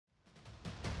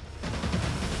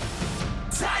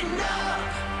Tighten up.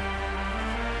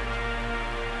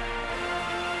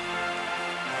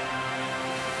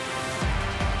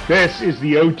 This is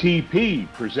the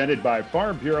OTP presented by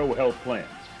Farm Bureau Health Plans,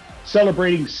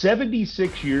 celebrating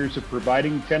 76 years of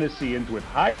providing Tennesseans with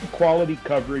high-quality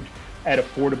coverage at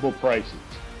affordable prices.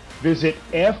 Visit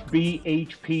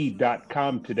fbhp.com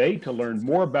today to learn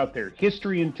more about their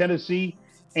history in Tennessee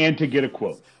and to get a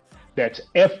quote. That's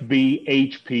fbhp.com.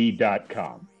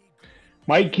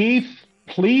 Mike Keith,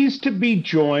 pleased to be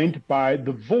joined by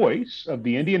the voice of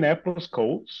the Indianapolis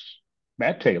Colts,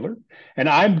 Matt Taylor, and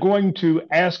I'm going to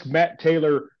ask Matt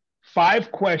Taylor 5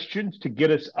 questions to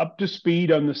get us up to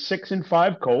speed on the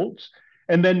 6-5 Colts,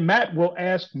 and then Matt will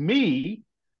ask me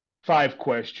 5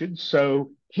 questions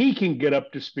so he can get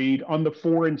up to speed on the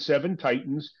 4-7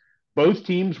 Titans. Both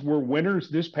teams were winners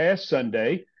this past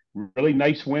Sunday. Really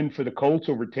nice win for the Colts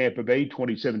over Tampa Bay,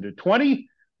 27-20. Of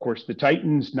course, the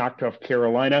Titans knocked off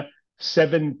Carolina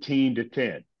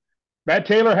 17-10. Matt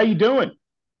Taylor, how you doing?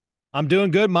 I'm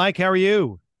doing good, Mike. How are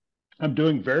you? I'm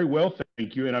doing very well,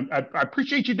 thank you, and I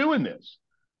appreciate you doing this.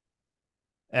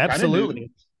 Absolutely.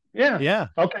 Yeah. Yeah.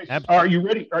 Okay. Are you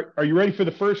ready? Are you ready for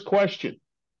the first question?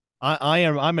 I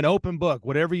am. I'm an open book.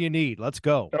 Whatever you need. Let's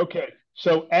go. Okay.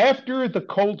 So after the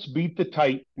Colts beat the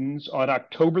Titans on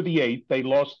October the 8th, they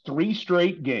lost 3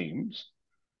 straight games,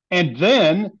 and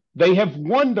then they have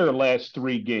won their last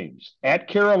 3 games at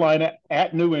Carolina,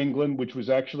 at New England, which was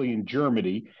actually in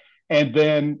Germany, and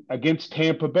then against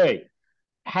Tampa Bay.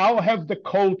 How have the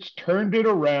Colts turned it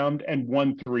around and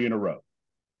won 3 in a row?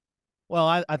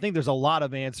 Well, I think there's a lot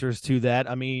of answers to that.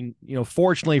 I mean,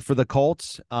 fortunately for the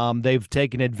Colts, they've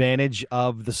taken advantage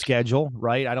of the schedule,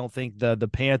 right? I don't think the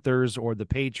Panthers or the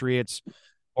Patriots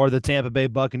or the Tampa Bay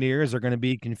Buccaneers are going to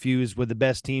be confused with the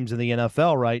best teams in the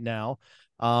NFL right now.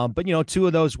 But 2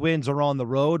 of those wins are on the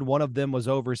road. One of them was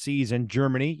overseas in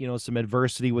Germany, some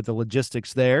adversity with the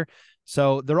logistics there.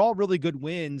 So they're all really good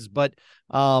wins, but,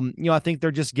 I think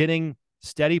they're just getting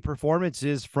steady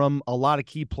performances from a lot of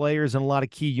key players and a lot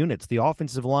of key units. The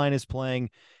offensive line is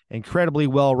playing incredibly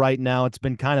well right now. It's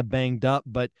been kind of banged up,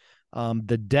 but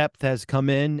the depth has come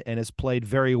in and has played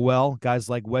very well. Guys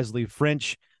like Wesley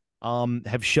French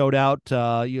have showed out.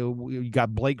 You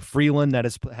got Blake Freeland that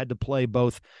has had to play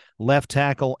both left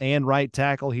tackle and right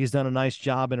tackle. He's done a nice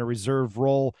job in a reserve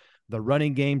role. The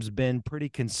running game's been pretty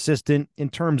consistent in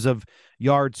terms of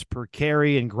yards per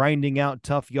carry and grinding out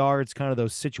tough yards, kind of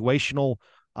those situational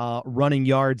running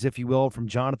yards, if you will, from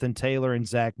Jonathan Taylor and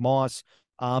Zach Moss.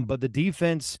 But the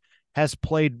defense has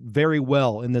played very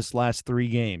well in this last 3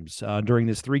 games. During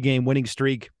this 3-game winning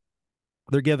streak,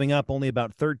 they're giving up only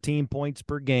about 13 points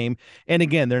per game. And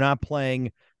again, they're not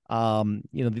playing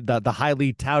the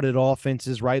highly touted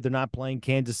offenses, right? They're not playing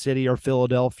Kansas City or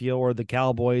Philadelphia or the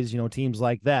Cowboys, teams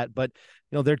like that. But,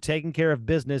 they're taking care of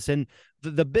business. And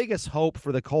the biggest hope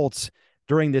for the Colts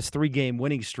during this 3-game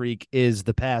winning streak is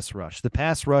the pass rush. The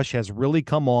pass rush has really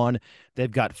come on. They've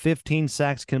got 15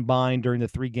 sacks combined during the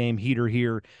 3-game heater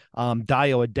here.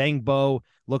 Dayo Adangbo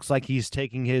looks like he's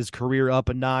taking his career up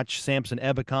a notch. Samson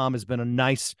Ebukam has been a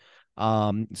nice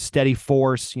steady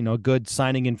force, good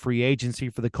signing in free agency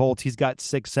for the Colts. He's got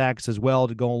 6 sacks as well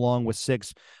to go along with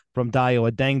 6 from Dayo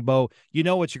Adangbo. You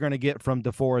know what you're going to get from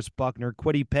DeForest Buckner.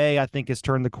 Kwity Paye, I think, has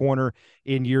turned the corner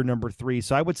in year number 3.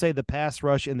 So I would say the pass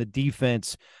rush and the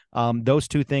defense, those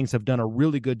 2 things have done a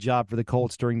really good job for the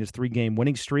Colts during this 3-game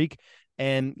winning streak.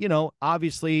 And,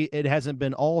 obviously it hasn't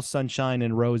been all sunshine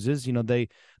and roses. They're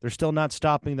still not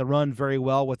stopping the run very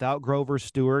well without Grover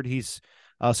Stewart. He's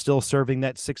still serving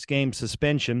that 6-game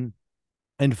suspension.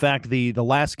 In fact, the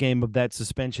last game of that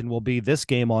suspension will be this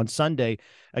game on Sunday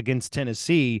against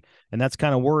Tennessee, and that's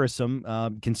kind of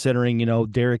worrisome considering,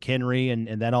 Derrick Henry and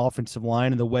that offensive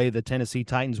line and the way the Tennessee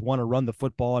Titans want to run the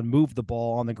football and move the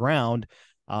ball on the ground.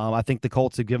 I think the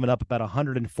Colts have given up about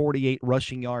 148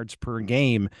 rushing yards per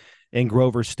game in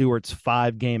Grover Stewart's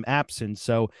 5-game absence.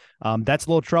 So that's a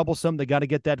little troublesome. They got to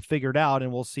get that figured out,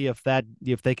 and we'll see if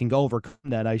they can go overcome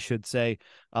that, I should say,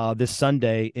 this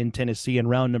Sunday in Tennessee in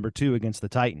round number 2 against the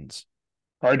Titans.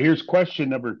 All right, here's question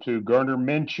number 2. Gardner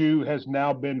Minshew has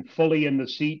now been fully in the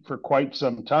seat for quite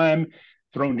some time,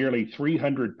 thrown nearly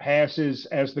 300 passes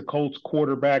as the Colts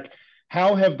quarterback.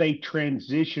 How have they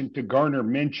transitioned to Gardner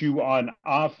Minshew on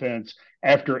offense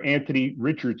after Anthony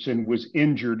Richardson was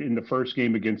injured in the first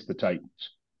game against the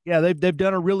Titans? Yeah, they've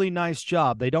done a really nice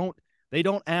job. They don't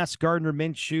ask Gardner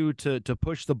Minshew to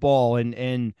push the ball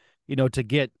and to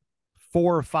get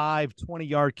 4 or 5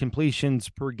 20-yard completions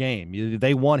per game.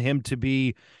 They want him to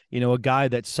be, a guy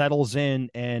that settles in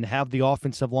and have the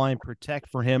offensive line protect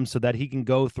for him so that he can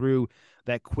go through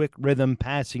that quick rhythm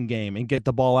passing game and get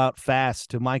the ball out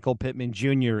fast to Michael Pittman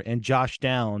Jr. and Josh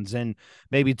Downs, and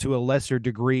maybe to a lesser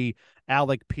degree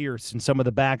Alec Pierce and some of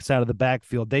the backs out of the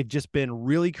backfield. They've just been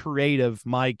really creative,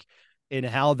 Mike, in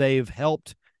how they've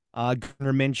helped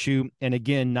Gardner Minshew, and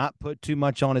again, not put too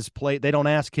much on his plate. They don't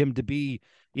ask him to be,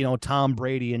 Tom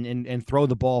Brady and throw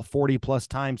the ball 40 plus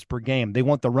times per game. They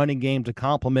want the running game to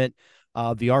complement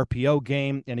the RPO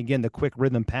game, and again, the quick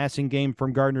rhythm passing game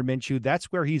from Gardner Minshew. That's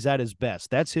where he's at his best.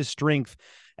 That's his strength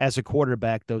as a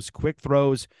quarterback. Those quick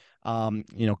throws,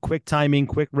 quick timing,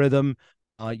 quick rhythm,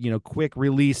 quick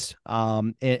release,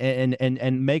 and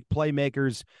make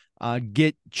playmakers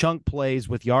get chunk plays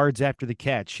with yards after the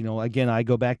catch. Again, I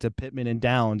go back to Pittman and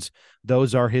Downs.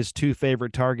 Those are his two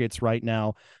favorite targets right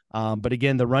now. But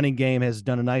again, the running game has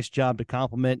done a nice job to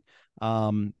complement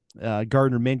Gardner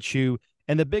Minshew.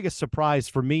 And the biggest surprise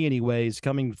for me, anyways,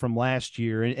 coming from last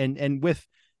year, and with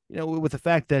with the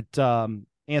fact that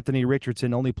Anthony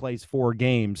Richardson only plays 4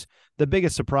 games, the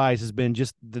biggest surprise has been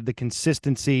just the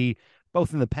consistency,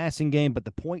 both in the passing game, but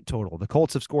the point total. The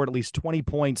Colts have scored at least 20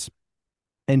 points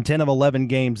in 10 of 11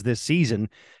 games this season,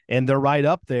 and they're right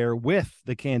up there with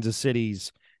the Kansas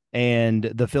Cities and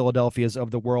the Philadelphias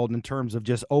of the world in terms of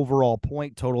just overall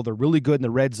point total. They're really good in the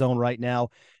red zone right now,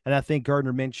 and I think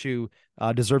Gardner Minshew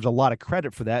deserves a lot of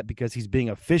credit for that because he's being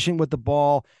efficient with the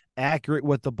ball, accurate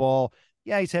with the ball.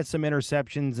 Yeah, he's had some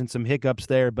interceptions and some hiccups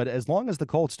there, but as long as the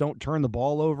Colts don't turn the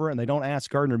ball over and they don't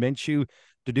ask Gardner Minshew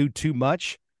to do too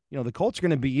much, the Colts are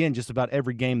going to be in just about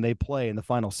every game they play in the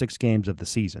final 6 games of the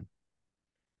season.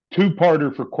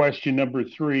 Two-parter for question number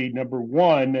 3. Number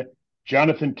 1,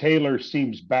 Jonathan Taylor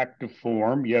seems back to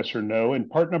form, yes or no? And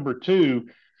part number 2,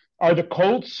 are the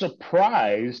Colts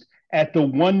surprised at the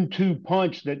 1-2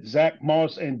 punch that Zach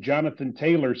Moss and Jonathan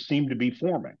Taylor seem to be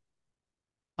forming?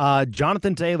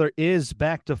 Jonathan Taylor is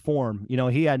back to form.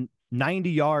 He had 90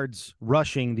 yards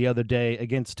rushing the other day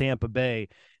against Tampa Bay,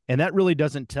 and that really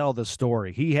doesn't tell the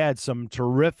story. He had some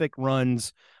terrific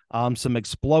runs, some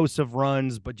explosive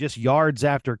runs, but just yards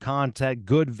after contact,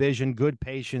 good vision, good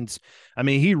patience. I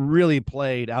mean, he really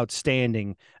played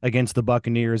outstanding against the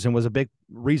Buccaneers and was a big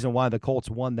reason why the Colts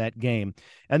won that game.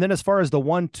 And then as far as the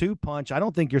 1-2 punch, I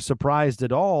don't think you're surprised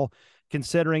at all,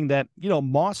 considering that,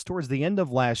 Moss towards the end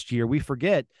of last year, we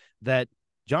forget that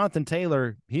Jonathan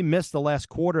Taylor, he missed the last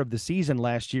quarter of the season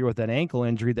last year with that ankle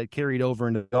injury that carried over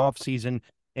into the offseason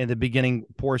and the beginning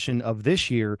portion of this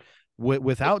year.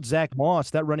 Without Zach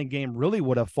Moss, that running game really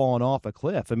would have fallen off a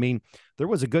cliff. I mean, there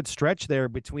was a good stretch there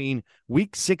between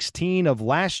week 16 of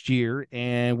last year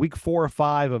and week 4 or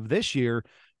 5 of this year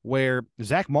where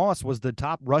Zach Moss was the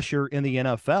top rusher in the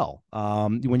NFL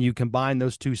when you combine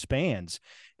those two spans.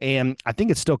 And I think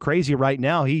it's still crazy right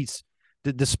now. He's,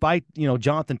 despite,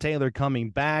 Jonathan Taylor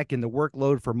coming back and the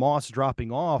workload for Moss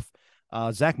dropping off,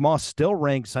 Zach Moss still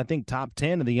ranks, I think, top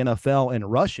 10 in the NFL in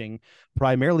rushing,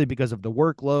 primarily because of the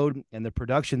workload and the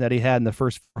production that he had in the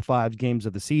first 4 or 5 games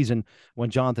of the season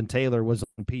when Jonathan Taylor was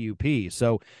on PUP.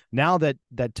 So now that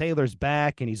Taylor's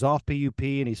back and he's off PUP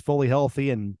and he's fully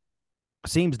healthy and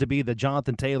seems to be the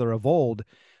Jonathan Taylor of old,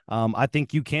 I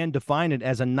think you can define it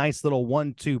as a nice little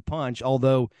 1-2 punch.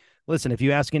 Although, listen, if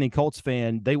you ask any Colts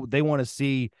fan, they want to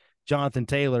see Jonathan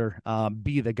Taylor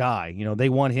be the guy. They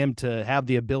want him to have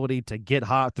the ability to get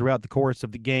hot throughout the course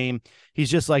of the game. He's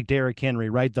just like Derrick Henry,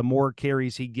 right? The more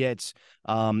carries he gets,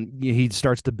 he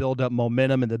starts to build up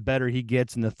momentum, and the better he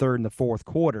gets in the third and the fourth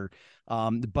quarter.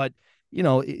 But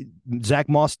Zach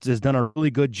Moss has done a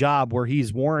really good job where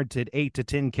he's warranted 8 to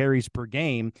 10 carries per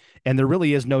game, and there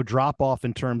really is no drop off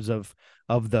in terms of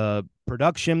the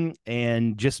production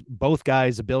and just both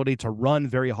guys' ability to run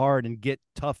very hard and get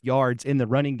tough yards in the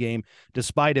running game.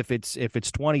 Despite if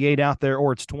it's 28 out there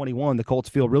or it's 21, the Colts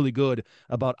feel really good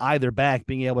about either back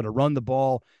being able to run the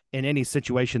ball in any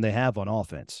situation they have on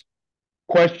offense.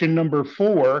 Question number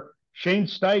 4. Shane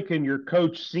Steichen, your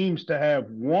coach, seems to have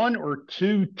 1 or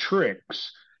 2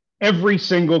 tricks every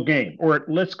single game, or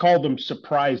let's call them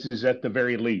surprises at the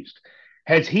very least.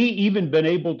 Has he even been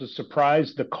able to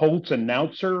surprise the Colts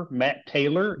announcer, Matt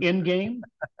Taylor, in game?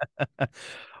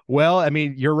 Well, I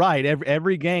mean, you're right.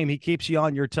 Every game he keeps you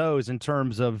on your toes in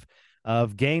terms of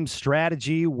game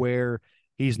strategy, where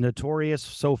he's notorious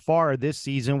so far this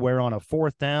season, where on a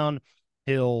 4th down,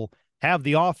 he'll have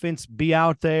the offense be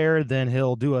out there, then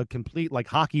he'll do a complete like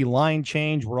hockey line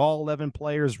change where all 11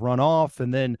 players run off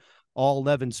and then all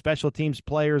 11 special teams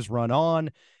players run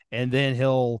on, and then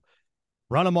he'll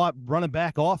run them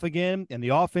back off again, and the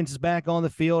offense is back on the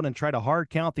field and try to hard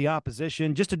count the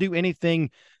opposition just to do anything,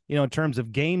 in terms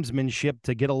of gamesmanship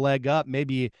to get a leg up.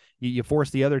 Maybe you force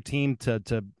the other team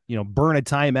to burn a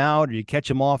timeout, or you catch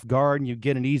them off guard and you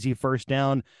get an easy first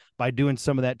down by doing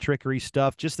some of that trickery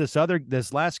stuff. Just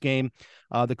this last game,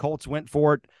 the Colts went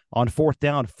for it on fourth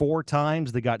down 4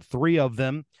 times. They got 3 of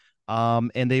them.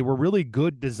 And they were really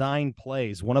good design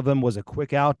plays. One of them was a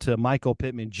quick out to Michael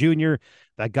Pittman Jr.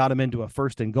 that got him into a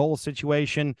first and goal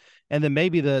situation. And then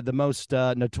maybe the most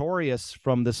notorious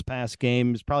from this past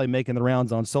game is probably making the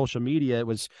rounds on social media.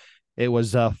 It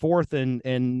was fourth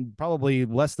and probably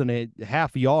less than a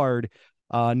half yard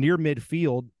near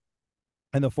midfield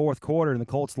in the fourth quarter, and the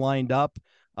Colts lined up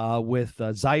with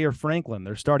Zaire Franklin,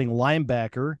 their starting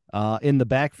linebacker, in the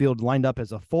backfield, lined up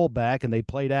as a fullback, and they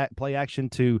played play action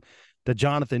to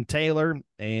Jonathan Taylor,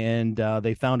 and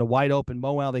they found a wide open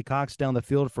Mo Alley-Cox down the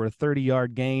field for a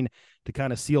 30-yard gain to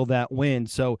kind of seal that win.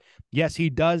 So, yes, he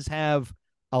does have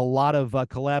a lot of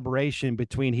collaboration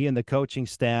between he and the coaching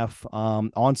staff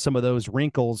on some of those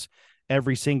wrinkles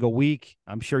every single week.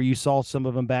 I'm sure you saw some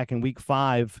of them back in week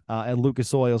 5 at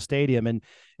Lucas Oil Stadium.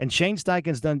 And Shane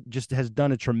Steichen's has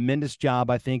done a tremendous job,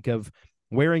 I think, of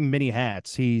wearing many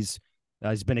hats. He's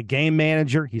been a game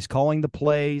manager. He's calling the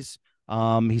plays.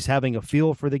 He's having a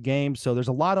feel for the game. So there's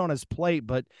a lot on his plate,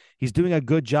 but he's doing a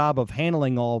good job of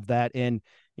handling all of that. And,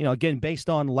 again, based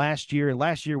on last year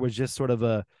was just sort of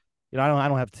a, I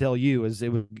don't have to tell you, it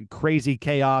was crazy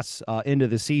chaos into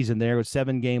the season there. It was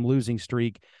 7-game losing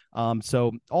streak.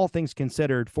 So all things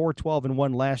considered,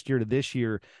 4-12-1 last year to this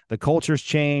year, the culture's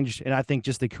changed, and I think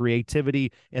just the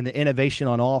creativity and the innovation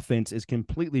on offense is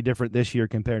completely different this year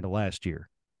compared to last year.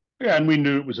 Yeah, and we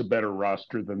knew it was a better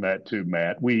roster than that too,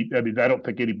 Matt. I don't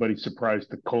think anybody's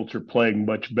surprised the Colts are playing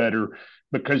much better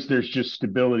because there's just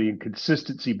stability and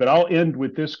consistency. But I'll end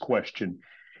with this question.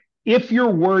 If you're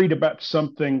worried about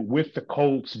something with the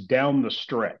Colts down the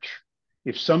stretch,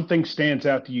 if something stands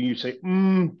out to you, you say,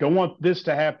 don't want this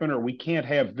to happen, or we can't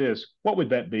have this, what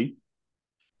would that be?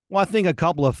 Well, I think a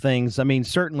couple of things. I mean,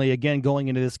 certainly, again, going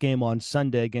into this game on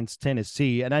Sunday against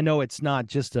Tennessee, and I know it's not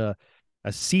just a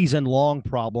season-long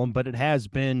problem, but it has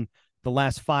been the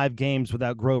last 5 games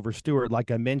without Grover Stewart. Like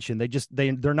I mentioned,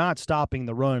 they're not stopping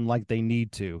the run like they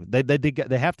need to.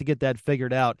 They have to get that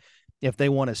figured out if they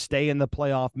want to stay in the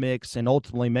playoff mix and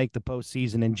ultimately make the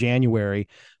postseason in January.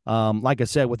 Like I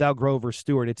said, without Grover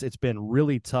Stewart, it's been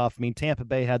really tough. I mean, Tampa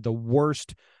Bay had the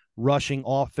worst rushing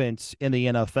offense in the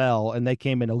NFL, and they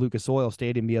came into Lucas Oil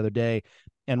Stadium the other day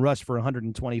and rushed for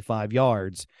 125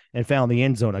 yards and found the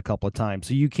end zone a couple of times.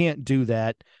 So you can't do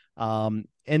that. And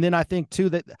then I think, too,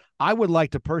 that I would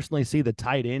like to personally see the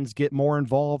tight ends get more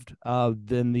involved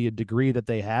than the degree that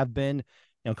they have been.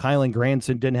 Kylan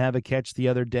Granson didn't have a catch the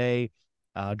other day.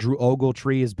 Drew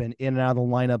Ogletree has been in and out of the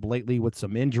lineup lately with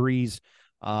some injuries.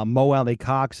 Mo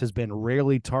Alley-Cox has been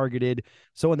rarely targeted.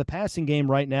 So in the passing game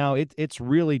right now, it's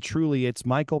really, truly, it's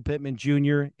Michael Pittman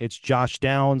Jr., it's Josh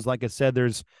Downs. Like I said,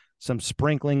 there's some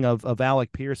sprinkling of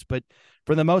Alec Pierce, but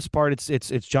for the most part,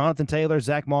 it's Jonathan Taylor,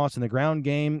 Zach Moss in the ground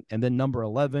game, and then number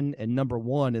 11 and number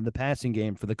 1 in the passing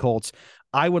game for the Colts.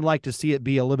 I would like to see it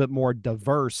be a little bit more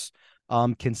diverse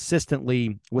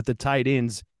consistently, with the tight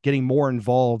ends getting more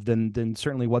involved than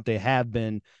certainly what they have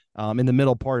been in the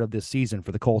middle part of this season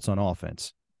for the Colts on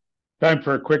offense. Time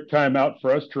for a quick timeout for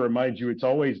us to remind you it's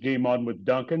always game on with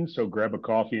Duncan. So grab a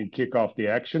coffee and kick off the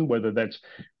action, whether that's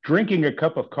drinking a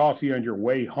cup of coffee on your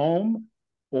way home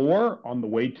or on the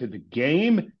way to the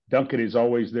game. Duncan is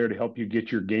always there to help you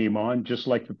get your game on. Just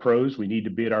like the pros, we need to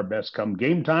be at our best come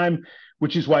game time,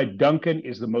 which is why Duncan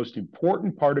is the most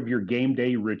important part of your game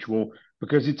day ritual,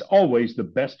 because it's always the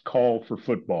best call for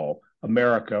football.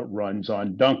 America runs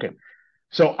on Duncan.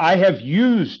 So I have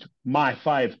used my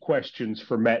 5 questions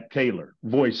for Matt Taylor,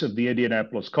 voice of the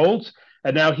Indianapolis Colts,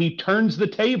 and now he turns the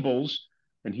tables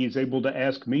and he's able to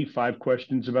ask me 5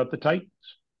 questions about the Titans.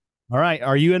 All right.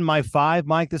 Are you in my 5,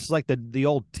 Mike? This is like the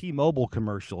old T-Mobile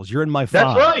commercials. You're in my 5.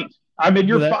 That's right. I'm in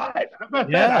your 5. How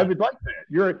about that? I would like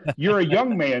that. You're a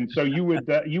young man, so you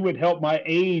would help my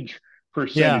age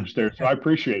percentage there. So I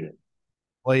appreciate it.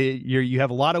 Well, you have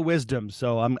a lot of wisdom,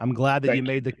 so I'm glad that Thank you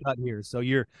made the cut here. So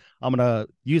I'm gonna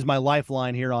use my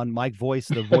lifeline here on Mike Voice,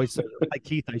 the voice of Mike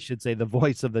Keith, I should say, the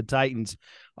voice of the Titans.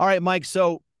 All right, Mike.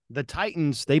 So the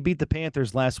Titans, they beat the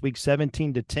Panthers last week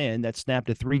 17-10. That snapped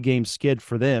a 3-game skid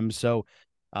for them. So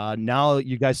now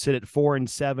you guys sit at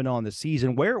 4-7 on the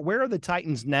season. Where are the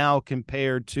Titans now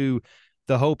compared to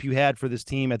the hope you had for this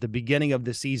team at the beginning of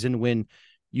the season, when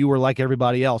you were like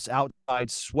everybody else, outside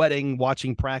sweating,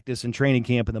 watching practice and training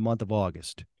camp in the month of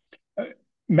August?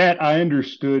 Matt, I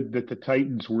understood that the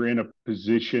Titans were in a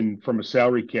position from a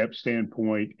salary cap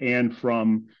standpoint and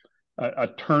from a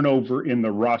turnover in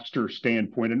the roster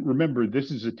standpoint. And remember, this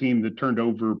is a team that turned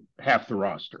over half the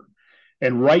roster.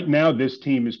 And right now, this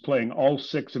team is playing all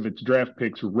six of its draft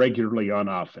picks regularly on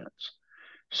offense.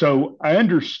 So I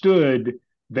understood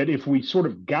that if we sort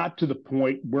of got to the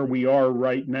point where we are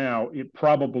right now, it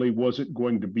probably wasn't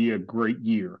going to be a great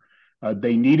year.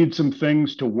 They needed some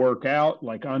things to work out,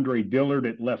 like Andre Dillard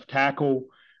at left tackle.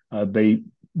 They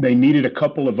needed a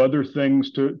couple of other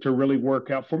things to really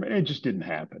work out for them, and it just didn't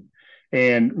happen.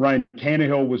 And Ryan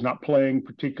Tannehill was not playing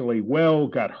particularly well,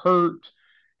 got hurt,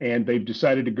 and they've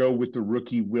decided to go with the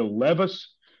rookie Will Levis.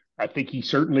 I think he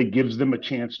certainly gives them a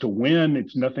chance to win.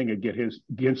 It's nothing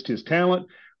against his talent,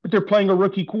 but they're playing a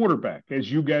rookie quarterback,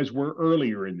 as you guys were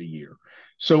earlier in the year.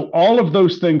 So all of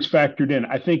those things factored in.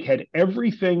 I think had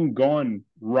everything gone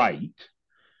right,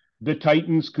 the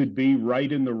Titans could be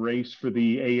right in the race for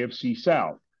the AFC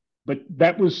South. But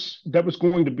that was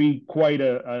going to be quite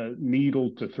a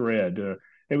needle to thread.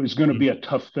 It was going to be a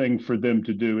tough thing for them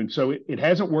to do. And so it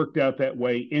hasn't worked out that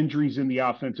way. Injuries in the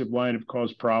offensive line have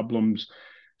caused problems.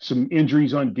 Some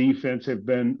injuries on defense have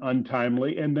been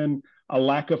untimely. And then a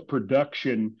lack of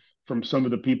production from some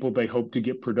of the people they hope to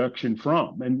get production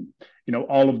from. And,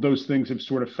 all of those things have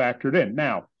sort of factored in.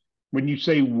 Now, when you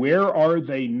say, where are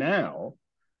they now?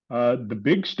 The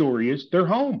big story is they're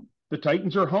home. The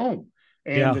Titans are home.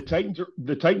 And Yeah.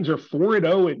 the Titans are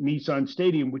 4-0 at Nissan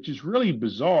Stadium, which is really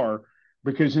bizarre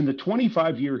because in the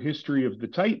 25-year history of the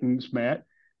Titans, Matt,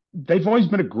 they've always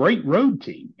been a great road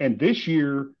team. And this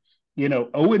year,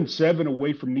 0-7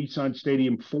 away from Nissan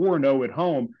Stadium, 4-0 at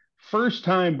home. First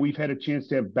time we've had a chance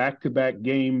to have back-to-back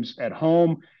games at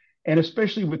home. And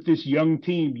especially with this young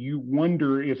team, you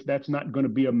wonder if that's not going to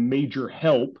be a major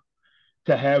help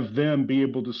to have them be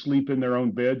able to sleep in their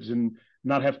own beds and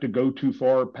not have to go too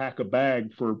far, pack a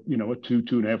bag for, a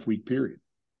 2.5 week period.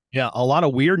 Yeah, a lot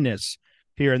of weirdness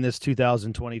here in this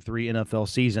 2023 NFL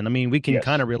season. I mean, we can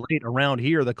kind Yes. of relate around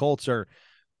here. The Colts they're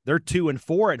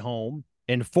 2-4 at home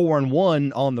and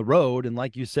 4-1 on the road. And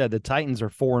like you said, the Titans are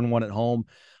 4-1 at home,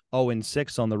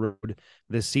 0-6 on the road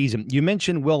this season. You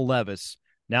mentioned Will Levis,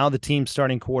 now the team's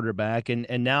starting quarterback, and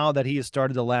now that he has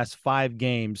started the last 5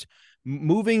 games,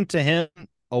 moving to him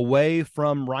away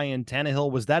from Ryan Tannehill,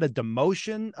 was that a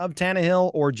demotion of Tannehill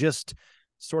or just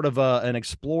sort of an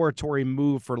exploratory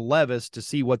move for Levis to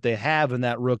see what they have in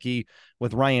that rookie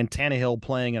with Ryan Tannehill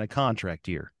playing in a contract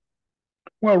year?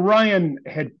 Well, Ryan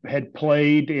had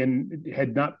played and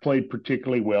had not played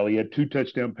particularly well. He had 2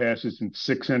 touchdown passes and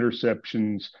 6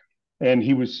 interceptions, and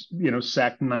he was,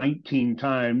 sacked 19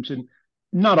 times. And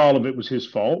not all of it was his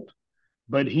fault,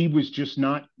 but he was just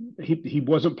not. He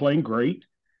wasn't playing great,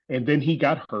 and then he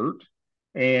got hurt,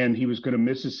 and he was going to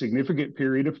miss a significant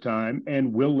period of time.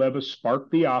 And Will Levis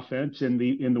sparked the offense in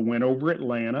the win over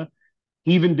Atlanta.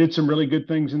 He even did some really good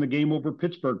things in the game over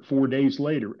Pittsburgh 4 days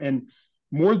later. And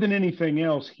more than anything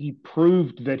else, he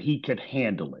proved that he could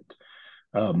handle it.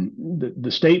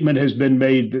 The statement has been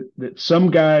made that some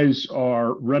guys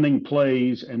are running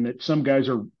plays and that some guys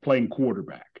are playing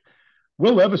quarterback.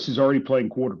 Will Levis is already playing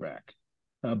quarterback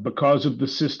because of the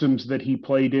systems that he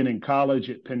played in college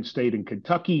at Penn State and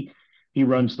Kentucky. He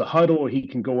runs the huddle. He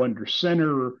can go under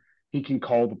center. He can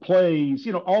call the plays,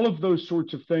 all of those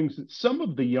sorts of things that some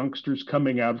of the youngsters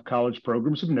coming out of college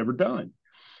programs have never done.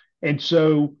 And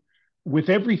so, with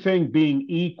everything being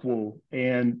equal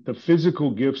and the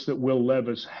physical gifts that Will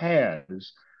Levis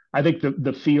has, I think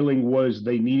the feeling was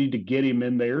they needed to get him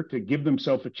in there to give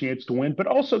themselves a chance to win, but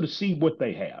also to see what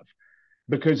they have.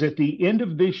 Because at the end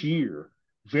of this year,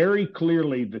 very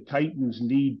clearly the Titans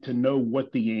need to know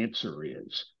what the answer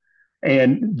is.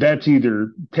 And that's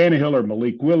either Tannehill or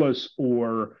Malik Willis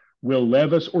or Will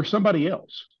Levis or somebody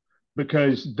else,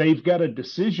 because they've got a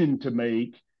decision to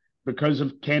make because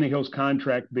of Tannehill's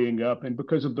contract being up and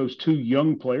because of those 2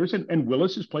 young players. And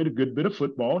Willis has played a good bit of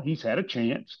football. He's had a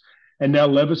chance. And now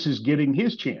Levis is getting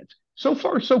his chance. So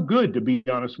far, so good, to be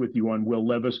honest with you, on Will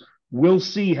Levis. We'll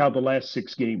see how the last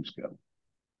 6 games go.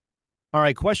 All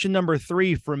right, question number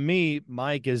 3 from me,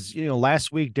 Mike, is,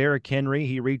 last week, Derrick Henry,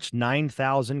 he reached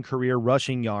 9,000 career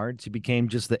rushing yards. He became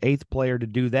just the 8th player to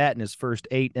do that in his first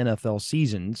 8 NFL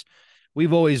seasons.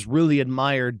 We've always really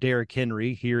admired Derrick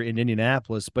Henry here in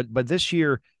Indianapolis, but this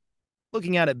year,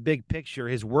 looking at it big picture,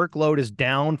 his workload is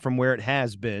down from where it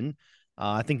has been.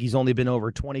 I think he's only been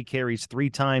over 20 carries 3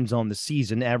 times on the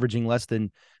season, averaging less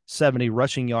than 70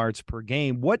 rushing yards per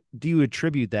game. What do you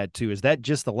attribute that to? Is that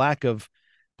just the lack of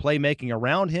playmaking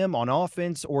around him on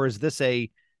offense, or is this a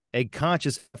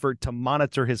conscious effort to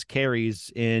monitor his carries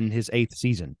in his 8th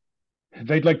season?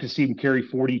 They'd like to see him carry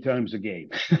 40 times a game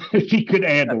if he could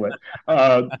handle it.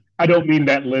 I don't mean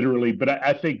that literally, but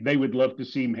I think they would love to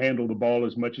see him handle the ball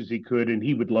as much as he could, and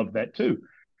he would love that too.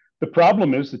 The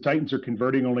problem is the Titans are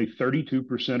converting only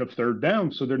 32% of third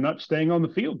down, so they're not staying on the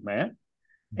field, Matt.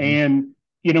 Mhm. And,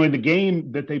 in the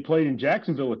game that they played in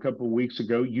Jacksonville a couple of weeks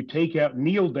ago, you take out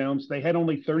kneel downs, they had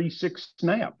only 36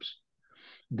 snaps.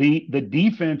 The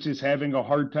defense is having a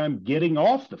hard time getting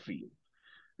off the field.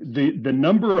 The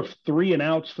number of three and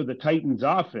outs for the Titans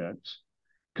offense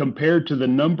compared to the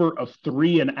number of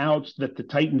three and outs that the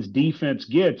Titans defense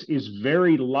gets is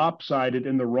very lopsided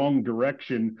in the wrong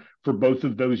direction for both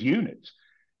of those units.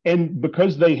 And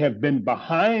because they have been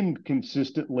behind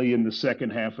consistently in the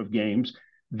second half of games,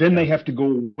 then Yeah. they have to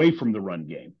go away from the run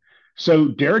game. So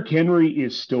Derrick Henry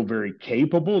is still very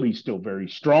capable. He's still very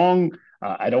strong.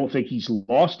 I don't think he's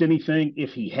lost anything.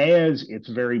 If he has, it's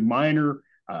very minor.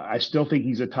 I still think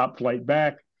he's a top flight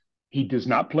back. He does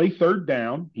not play third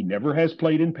down. He never has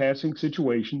played in passing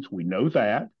situations. We know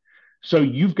that. So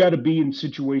you've got to be in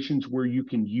situations where you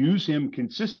can use him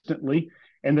consistently.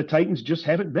 And the Titans just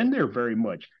haven't been there very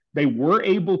much. They were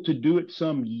able to do it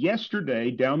some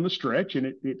yesterday down the stretch, and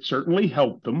it certainly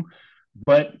helped them.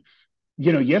 But,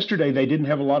 yesterday they didn't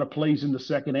have a lot of plays in the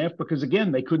second half because,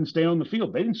 again, they couldn't stay on the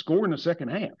field. They didn't score in the second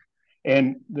half.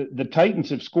 And the Titans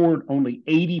have scored only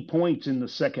 80 points in the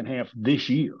second half this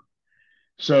year.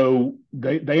 So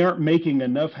they aren't making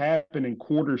enough happen in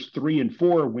quarters 3 and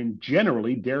 4 when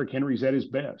generally Derrick Henry's at his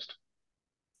best.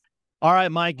 All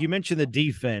right, Mike, you mentioned the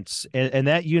defense and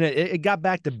that unit. It got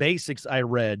back to basics. I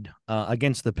read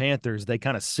against the Panthers. They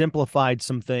kind of simplified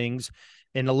some things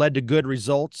and it led to good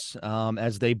results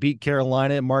as they beat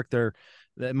Carolina. It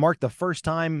marked the first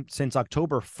time since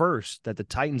October 1st that the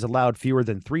Titans allowed fewer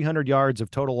than 300 yards of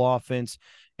total offense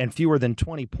and fewer than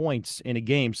 20 points in a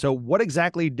game. So what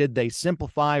exactly did they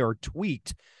simplify or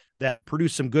tweak that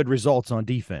produced some good results on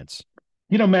defense?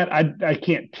 Matt, I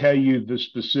can't tell you the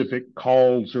specific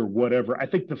calls or whatever. I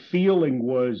think the feeling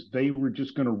was they were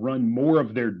just going to run more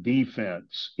of their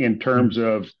defense in terms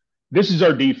of this is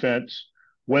our defense,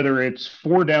 whether it's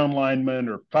four down linemen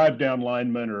or five down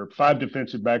linemen or five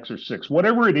defensive backs or six,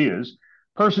 whatever it is,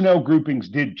 personnel groupings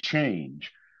did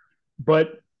change.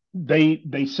 But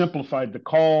they simplified the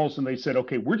calls and they said,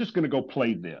 okay, we're just going to go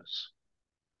play this.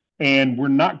 And we're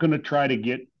not going to try to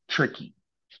get tricky.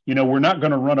 We're not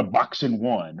going to run a box and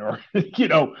one or,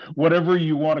 whatever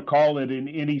you want to call it in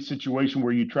any situation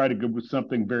where you try to go with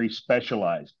something very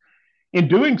specialized. In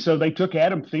doing so, they took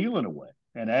Adam Thielen away.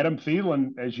 And Adam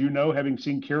Thielen, as you know, having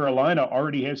seen Carolina,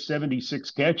 already has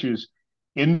 76 catches.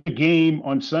 In the game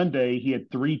on Sunday, he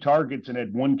had 3 targets and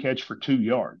had 1 catch for 2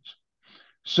 yards.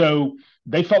 So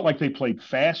they felt like they played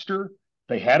faster.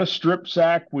 They had a strip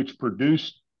sack, which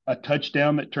produced a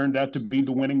touchdown that turned out to be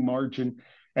the winning margin.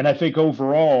 And I think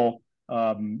overall,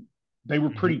 they were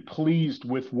pretty pleased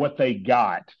with what they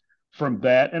got from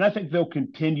that. And I think they'll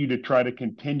try to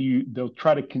continue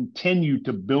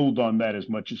to build on that as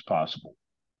much as possible.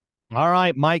 All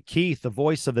right, Mike Keith, the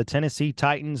voice of the Tennessee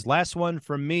Titans. Last one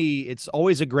from me. It's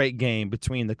always a great game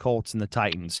between the Colts and the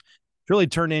Titans. It's really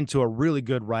turned into a really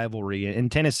good rivalry. And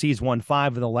Tennessee's won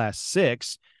 5 of the last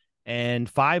 6, and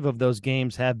 5 of those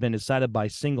games have been decided by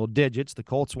single digits. The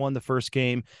Colts won the first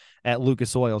game at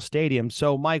Lucas Oil Stadium.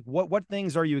 So, Mike, what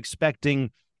things are you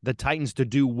expecting the Titans to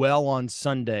do well on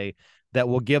Sunday that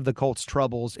will give the Colts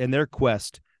troubles in their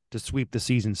quest to sweep the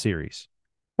season series?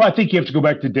 Well, I think you have to go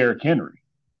back to Derrick Henry.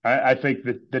 I think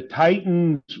that the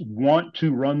Titans want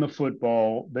to run the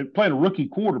football. They're playing a rookie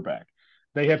quarterback.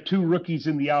 They have 2 rookies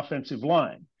in the offensive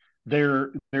line.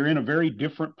 They're in a very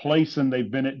different place than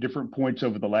they've been at different points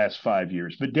over the last 5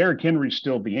 years. But Derrick Henry's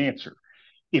still the answer.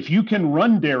 If you can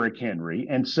run Derrick Henry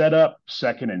and set up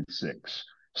 2nd and 6,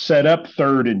 set up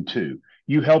 3rd and 2,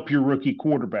 you help your rookie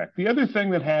quarterback. The other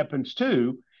thing that happens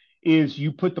too is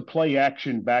you put the play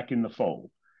action back in the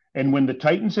fold. And when the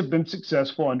Titans have been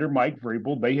successful under Mike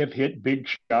Vrabel, they have hit big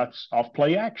shots off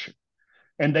play action.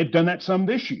 And they've done that some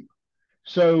this year.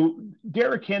 So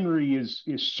Derrick Henry is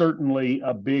certainly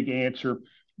a big answer.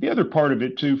 The other part of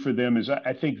it, too, for them is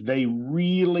I think they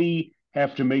really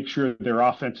have to make sure their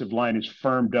offensive line is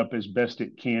firmed up as best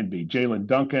it can be. Jalen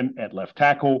Duncan at left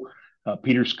tackle,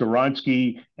 Peter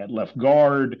Skoronski at left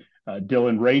guard,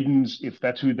 Dylan Radins, if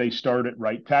that's who they start at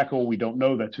right tackle. We don't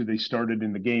know. That's who they started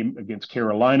in the game against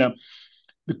Carolina.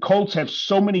 The Colts have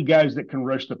so many guys that can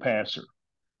rush the passer.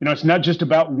 It's not just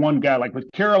about one guy. Like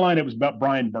with Carolina, it was about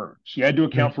Brian Burns. You had to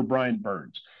account for Brian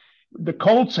Burns. The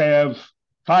Colts have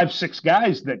 5, 6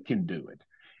 guys that can do it.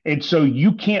 And so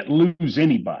you can't lose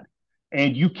anybody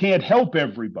and you can't help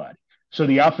everybody. So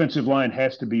the offensive line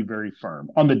has to be very firm.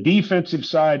 On the defensive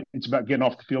side, it's about getting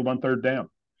off the field on 3rd down.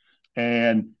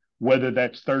 And whether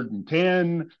that's 3rd and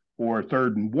 10 or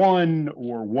 3rd and 1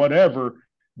 or whatever,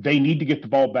 they need to get the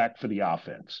ball back for the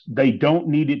offense. They don't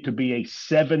need it to be a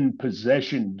 7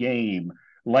 possession game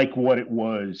like what it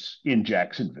was in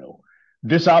Jacksonville.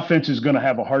 This offense is going to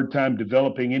have a hard time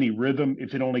developing any rhythm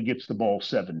if it only gets the ball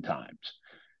 7 times.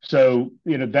 So,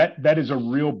 that is a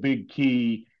real big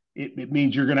key. It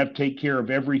means you're going to have to take care of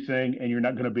everything, and you're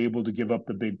not going to be able to give up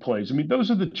the big plays. I mean, those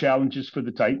are the challenges for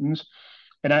the Titans.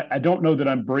 And I don't know that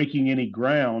I'm breaking any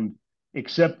ground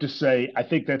except to say I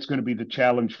think that's going to be the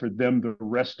challenge for them the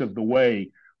rest of the way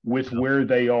with where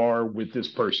they are with this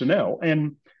personnel.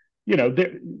 And,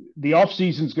 the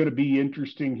offseason is going to be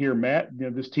interesting here, Matt.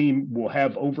 This team will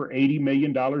have over $80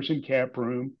 million in cap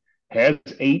room, has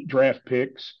 8 draft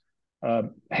picks,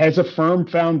 has a firm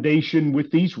foundation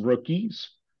with these rookies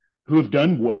who have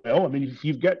done well. I mean, if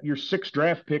you've got your 6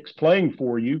 draft picks playing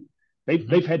for you,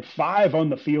 they've had 5 on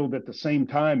the field at the same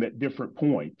time at different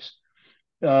points.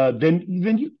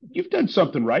 Then you've done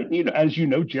something right. As you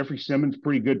know, Jeffrey Simmons,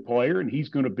 pretty good player, and he's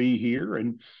going to be here.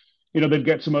 And they've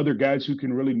got some other guys who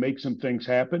can really make some things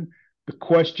happen. The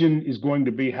question is going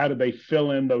to be, how do they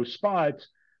fill in those spots?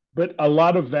 But a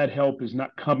lot of that help is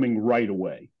not coming right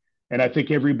away. And I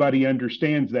think everybody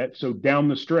understands that. So down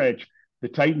the stretch, the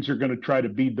Titans are going to try to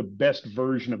be the best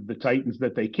version of the Titans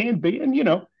that they can be. And,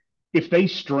 if they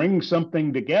string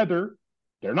something together,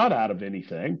 they're not out of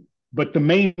anything. But the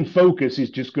main focus is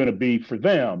just going to be for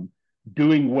them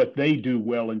doing what they do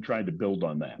well and trying to build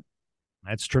on that.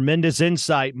 That's tremendous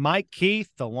insight. Mike Keith,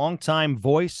 the longtime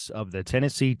voice of the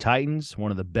Tennessee Titans,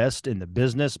 one of the best in the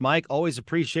business. Mike, always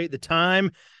appreciate the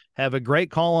time. Have a great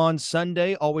call on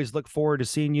Sunday. Always look forward to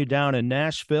seeing you down in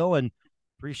Nashville, and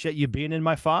appreciate you being in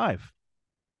my 5.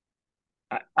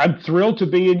 I'm thrilled to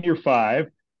be in your 5.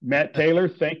 Matt Taylor,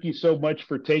 thank you so much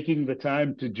for taking the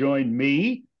time to join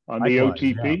me on the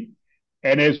OTP. Yeah.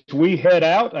 And as we head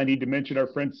out, I need to mention our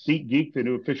friend SeatGeek, the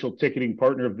new official ticketing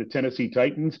partner of the Tennessee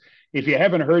Titans. If you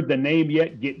haven't heard the name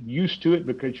yet, get used to it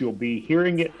because you'll be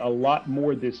hearing it a lot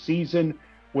more this season.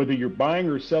 Whether you're buying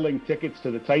or selling tickets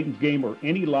to the Titans game or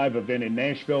any live event in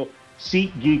Nashville,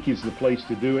 SeatGeek is the place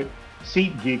to do it.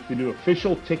 SeatGeek, the new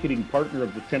official ticketing partner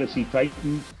of the Tennessee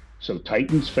Titans, so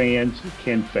Titans fans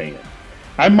can fan.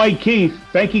 I'm Mike Keith,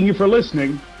 thanking you for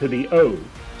listening to the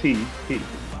OTP.